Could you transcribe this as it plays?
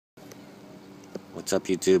What's up,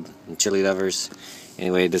 YouTube and chili lovers?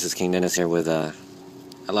 Anyway, this is King Dennis here with I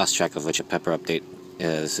lost track of which a pepper update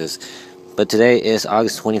is. But today is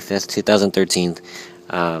August 25th, 2013.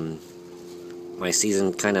 My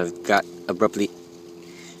season kind of got abruptly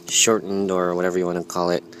shortened, or whatever you want to call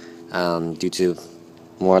it, due to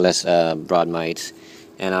more or less broad mites.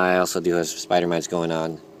 And I also do have spider mites going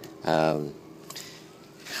on.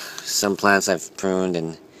 Some plants I've pruned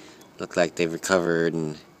and look like they've recovered,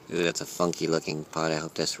 and ooh, that's a funky looking pot. I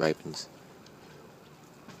hope this ripens.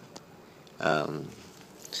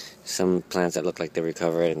 Some plants that look like they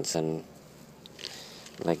recovered, and some,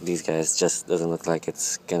 like these guys, just doesn't look like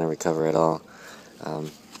it's gonna recover at all.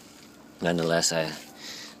 Nonetheless,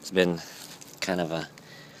 it's been kind of a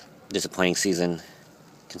disappointing season,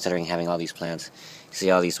 considering having all these plants. You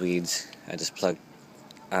see all these weeds I just plugged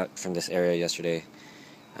out from this area yesterday.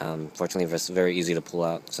 Fortunately, it's very easy to pull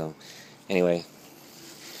out. So anyway,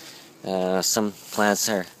 some plants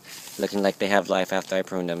are looking like they have life after I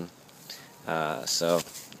pruned them. So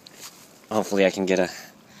hopefully I can get a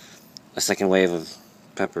second wave of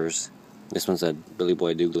peppers. This one's a Billy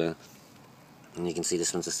Boy Douglas, and you can see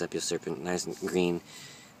this one's a Sepia Serpent, nice and green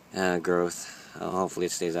growth. Hopefully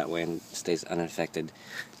it stays that way and stays unaffected.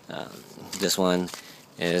 This one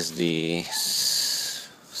is the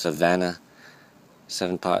Savannah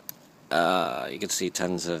 7-pot. You can see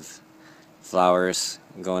tons of flowers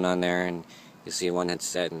going on there, and you see one had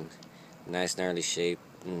set in nice gnarly shape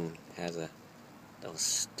and has a little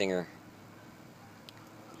stinger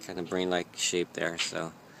kind of brain-like shape there.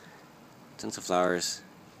 So tons of flowers.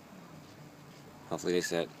 Hopefully they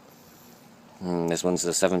set. This one's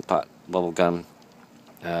the 7-pot bubblegum.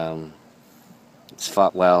 It's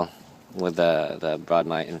fought well with the broad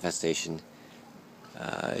mite infestation.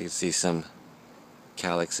 You can see some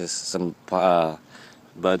calyxes, some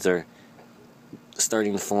buds are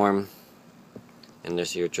starting to form, and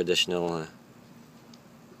there's your traditional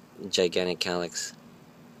gigantic calyx.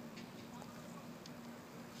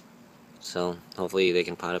 So hopefully they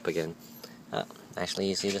can pot up again. Actually,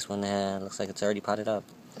 you see this one looks like it's already potted up.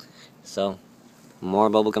 So more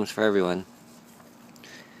bubblegums for everyone.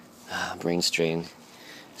 Brain strain,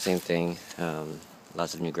 same thing.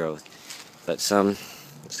 Lots of new growth, but some,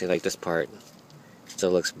 see, like this part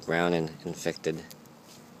still looks brown and infected,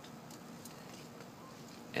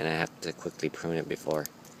 and I have to quickly prune it before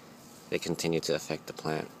they continue to affect the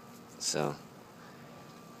plant. So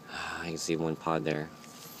you can see one pod there.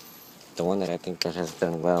 The one that I think that has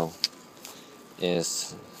done well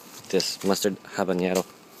is this mustard habanero.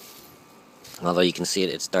 Although you can see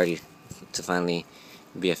it's starting to finally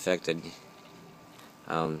be affected.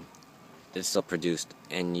 It's still produced,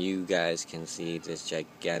 and you guys can see this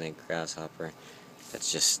gigantic grasshopper that's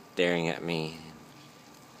just staring at me,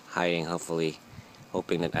 hiding,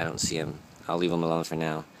 hoping that I don't see him. I'll leave him alone for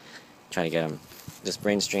now, try to get him. This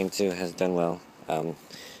brain strain too has done well,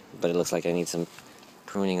 but it looks like I need some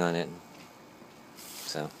pruning on it,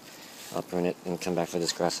 so I'll prune it and come back for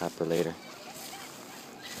this grasshopper later.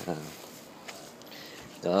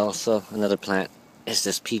 Also, another plant is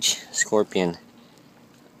this peach scorpion.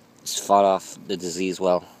 It's fought off the disease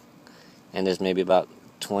well, and there's maybe about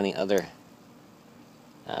 20 other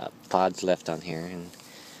pods left on here, and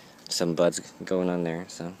some buds going on there.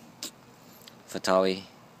 So Fatali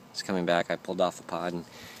is coming back. I pulled off a pod, and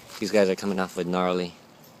these guys are coming off with gnarly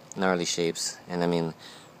shapes. And I mean,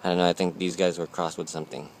 I don't know, I think these guys were crossed with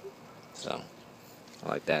something, so I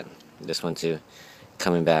like that. This one too,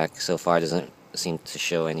 coming back. So far doesn't seem to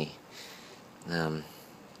show any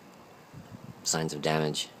signs of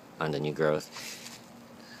damage on the new growth.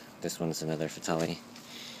 This one is another Fatali.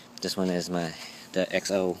 This one is the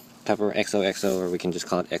XO pepper, XOXO, or we can just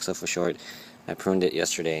call it XO for short. I pruned it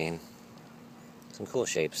yesterday, and some cool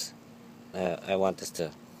shapes. I want this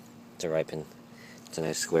to ripen. It's a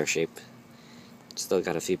nice square shape. Still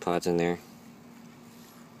got a few pods in there.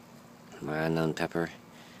 My unknown pepper.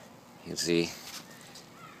 You can see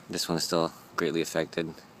this one is still greatly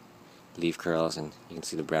affected. Leaf curls, and you can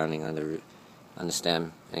see the browning on the root, on the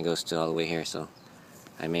stem, and it goes to all the way here. So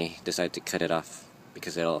I may decide to cut it off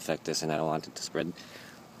because it'll affect this, and I don't want it to spread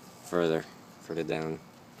further down.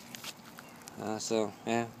 So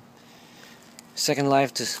yeah, second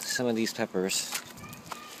life to some of these peppers.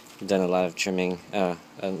 I've done a lot of trimming on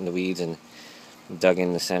the weeds, and dug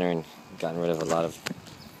in the center and gotten rid of a lot of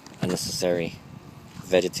unnecessary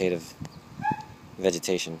vegetation.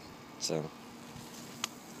 So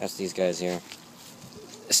that's these guys here.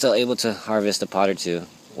 Still able to harvest a pod or two,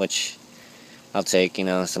 which I'll take. You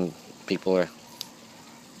know, some people are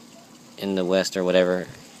in the west or whatever,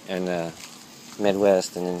 in the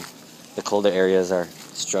Midwest, and in the colder areas are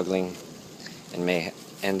struggling and may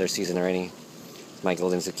end their season already. My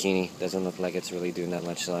golden zucchini doesn't look like it's really doing that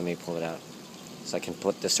much, so I may pull it out. So I can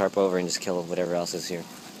put this tarp over and just kill whatever else is here.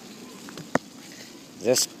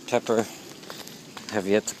 This pepper, I have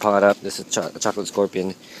yet to pot up. This is chocolate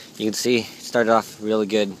scorpion. You can see it started off really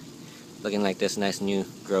good, looking like this nice new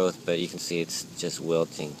growth, but you can see it's just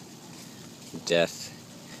wilting, death.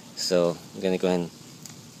 So I'm gonna go ahead and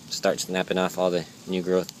start snapping off all the new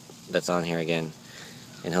growth that's on here again,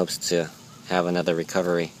 in hopes to have another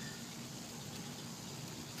recovery.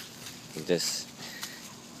 This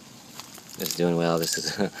is doing well. This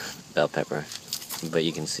is bell pepper, but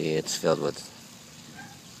you can see it's filled with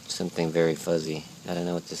something very fuzzy. I don't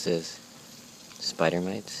know what this is. Spider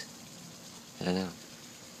mites? I don't know.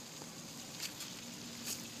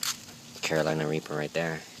 Carolina Reaper right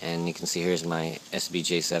there. And you can see here's my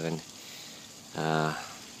SBJ7.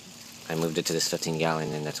 I moved it to this 15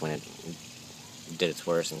 gallon, and that's when it did its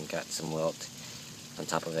worst and got some wilt on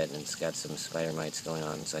top of it, and it's got some spider mites going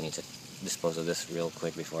on, so I need to dispose of this real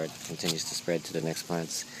quick before it continues to spread to the next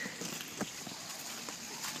plants.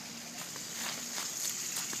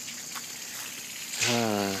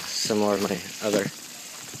 Some more of my other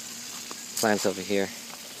plants over here.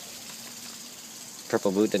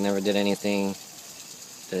 Purple boot that never did anything.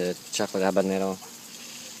 The chocolate habanero.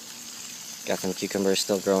 Got some cucumbers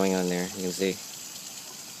still growing on there, you can see.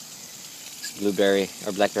 This blueberry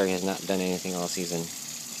or blackberry has not done anything all season.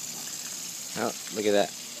 Oh, look at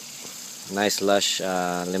that. Nice lush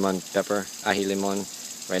lemon pepper, ají limon,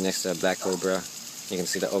 right next to black cobra. You can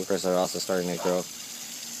see the okras are also starting to grow.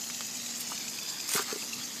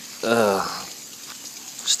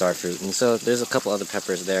 Star fruit. And so there's a couple other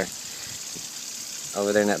peppers there.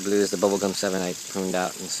 Over there in that blue is the bubblegum 7 I pruned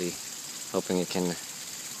out, and see, hoping it can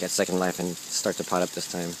get second life and start to pot up this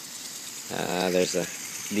time. There's a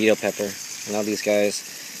Lido pepper, and all these guys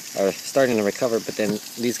are starting to recover, but then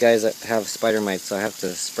these guys have spider mites, so I have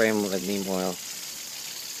to spray them with neem oil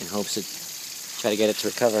in hopes to try to get it to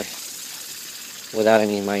recover without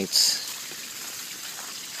any mites.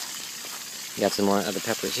 Got some more other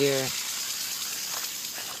peppers here.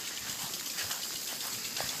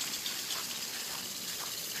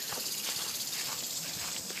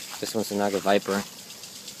 This one's the Naga Viper.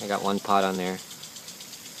 I got one pot on there.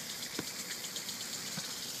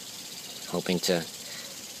 Hoping to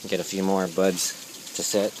get a few more buds to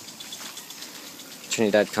set.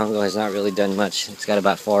 Trinidad Congo has not really done much. It's got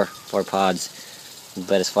about four pods.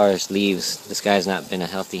 But as far as leaves, this guy's not been a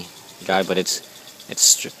healthy guy, but it's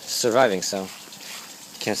surviving, so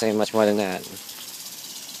can't say much more than that.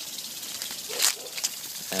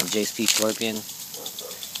 Jace P. Scorpion,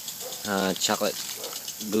 chocolate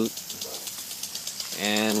boot,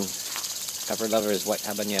 and pepper lover is white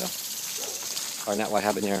habanero, or not white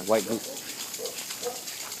habanero, white boot.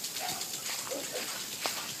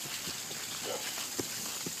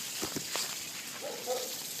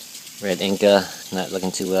 Red Inca, not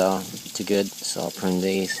looking too well, too good, so I'll prune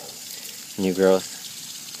these. New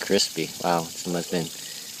growth, crispy. Wow, this must have been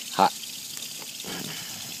hot.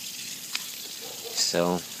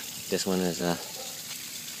 So this one is a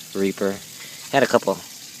Reaper. Had a couple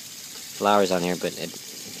flowers on here, but it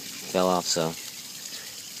fell off, so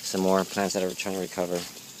some more plants that are trying to recover.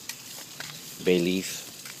 Bay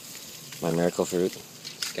leaf, my miracle fruit.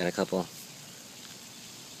 It's got a couple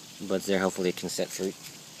buds there, hopefully it can set fruit.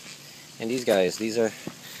 And these guys, these are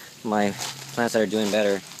my plants that are doing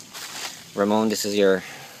better. Ramon, this is your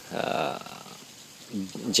JA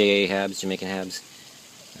Habs, Jamaican Habs.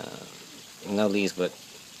 No leaves, but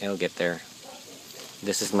it'll get there.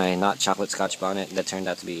 This is my not chocolate Scotch bonnet that turned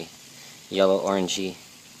out to be yellow orangey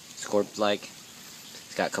scorp-like.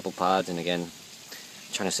 It's got a couple pods, and again,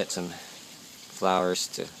 trying to set some flowers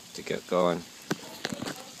to get going.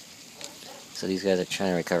 So these guys are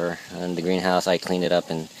trying to recover. In the greenhouse, I cleaned it up,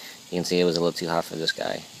 and you can see it was a little too hot for this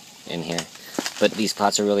guy in here. But these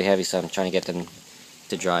pots are really heavy, so I'm trying to get them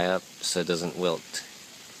to dry up so it doesn't wilt.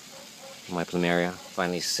 My plumeria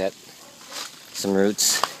finally set some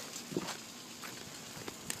roots.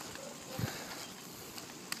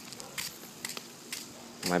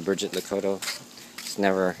 My Bridget Lakota, it's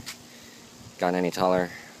never gotten any taller.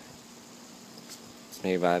 It's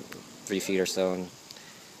maybe about 3 feet or so, and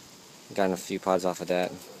gotten a few pods off of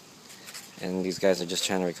that. And these guys are just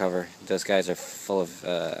trying to recover. Those guys are full of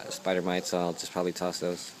spider mites, so I'll just probably toss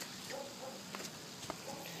those.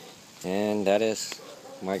 And that is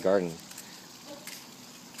my garden.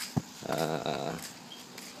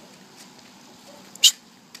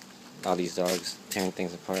 All these dogs tearing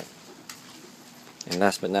things apart. And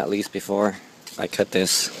last but not least, before I cut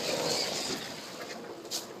this,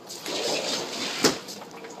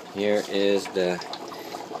 Here is the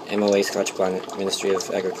MOA Scotch Bonnet, Ministry of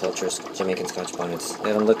Agriculture's Jamaican Scotch Bonnets.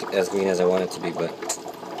 They don't look as green as I want it to be, but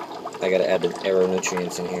I gotta add the arrow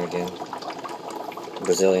nutrients in here again.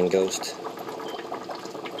 Brazilian Ghost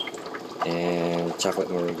and Chocolate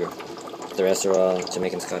Moruga. The rest are all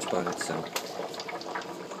Jamaican Scotch Bonnets, so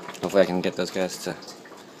hopefully I can get those guys to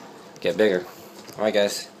get bigger. Alright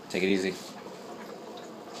guys, take it easy.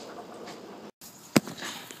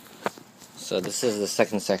 So this is the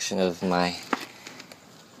second section of my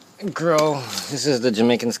grow. This is the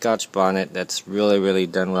Jamaican Scotch Bonnet that's really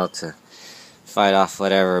done well to fight off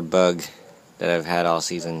whatever bug that I've had all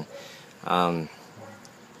season.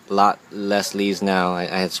 Lot less leaves now. I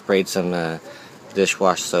had sprayed some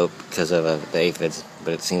dishwash soap because of the aphids,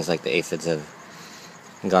 but it seems like the aphids have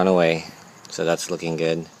gone away, so that's looking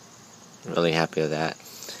good. Really happy with that.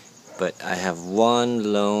 But I have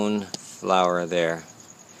one lone flower there,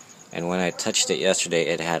 and when I touched it yesterday,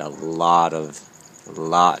 it had a lot of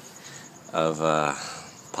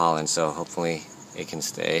pollen, so hopefully it can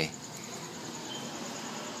stay.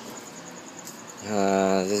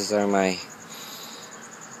 These are my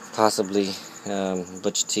possibly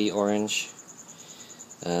butch tea orange.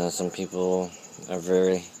 Some people are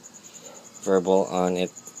very verbal on it,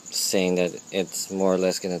 saying that it's more or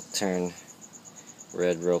less going to turn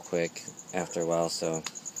red real quick after a while, so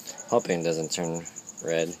hoping it doesn't turn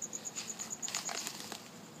red.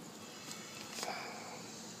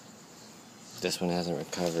 This one hasn't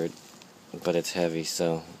recovered, but it's heavy,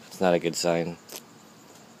 so it's not a good sign.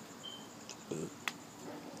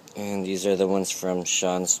 And these are the ones from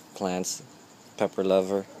Sean's plants, Pepper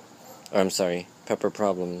Lover, or I'm sorry, Pepper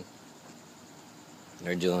Problem.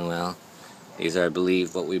 They're doing well. These are, I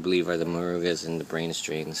believe, what we believe are the Morugas and the brain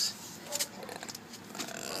strains.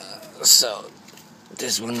 So,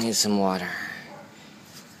 this one needs some water.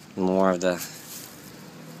 More of the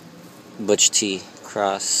butch tea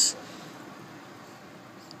cross.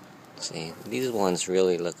 See, these ones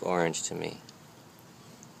really look orange to me.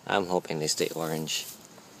 I'm hoping they stay orange.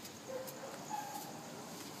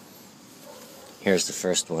 Here's the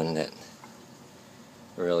first one that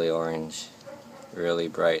really orange, really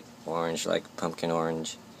bright orange, like pumpkin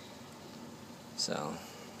orange. So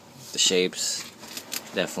the shapes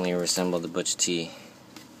definitely resemble the butch tea.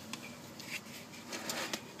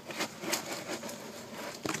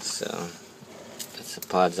 So that's the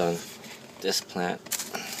pods on this plant.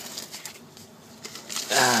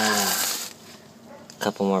 A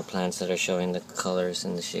couple more plants that are showing the colors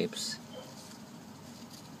and the shapes.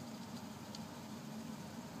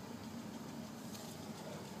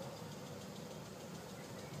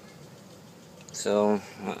 So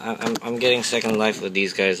I'm getting second life with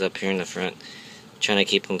these guys up here in the front, trying to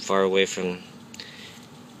keep them far away from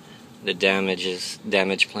the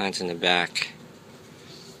damaged plants in the back.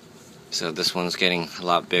 So this one's getting a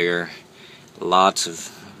lot bigger, lots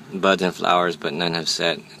of buds and flowers, but none have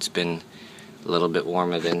set. It's been a little bit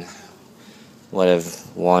warmer than what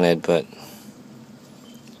I've wanted, but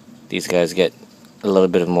these guys get a little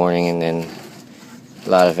bit of morning and then a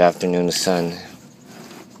lot of afternoon sun.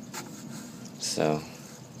 So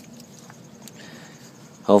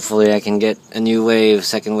hopefully I can get a new wave,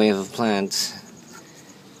 second wave of plants.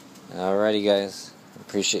 Alrighty guys,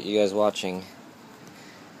 appreciate you guys watching.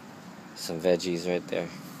 Some veggies right there.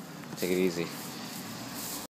 Take it easy.